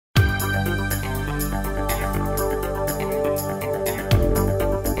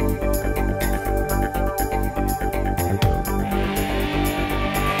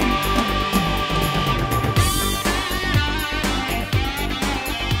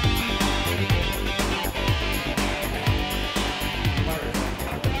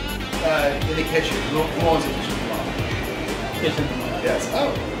the kitchen? Who owns the kitchen thermometer? Kitchen. Yes. Oh,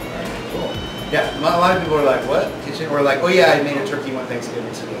 all right, cool. Yeah, a lot of people are like, what? Kitchen? Or like, oh yeah, I made a turkey one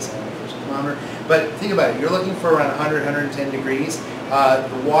Thanksgiving, so yes, I have a kitchen thermometer. But think about it, you're looking for around 100, 110 degrees.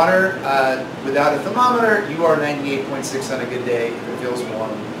 The water, without a thermometer, you are 98.6 on a good day if it feels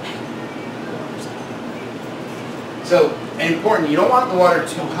warm. So, and important, you don't want the water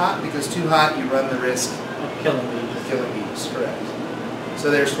too hot, because too hot you run the risk Of killing bees. of killing bees, correct.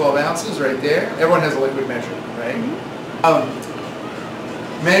 So there's 12 ounces right there. Everyone has a liquid measure, right?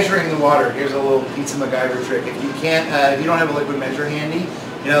 Measuring the water, here's a little pizza MacGyver trick. If you can't, if you don't have a liquid measure handy,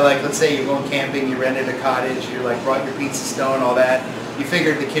 you know, like let's say you're going camping, you rented a cottage, you like brought your pizza stone, all that. You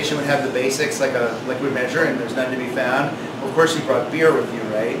figured the kitchen would have the basics like a liquid measure and there's none to be found. Well, of course you brought beer with you,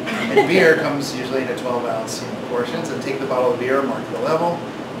 right? And beer comes usually in a 12-ounce portion, so take the bottle of beer, mark the level,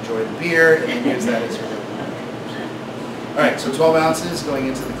 enjoy the beer, and then use that as your liquid measure. All right, so 12 ounces going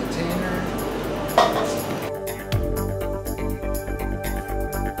into the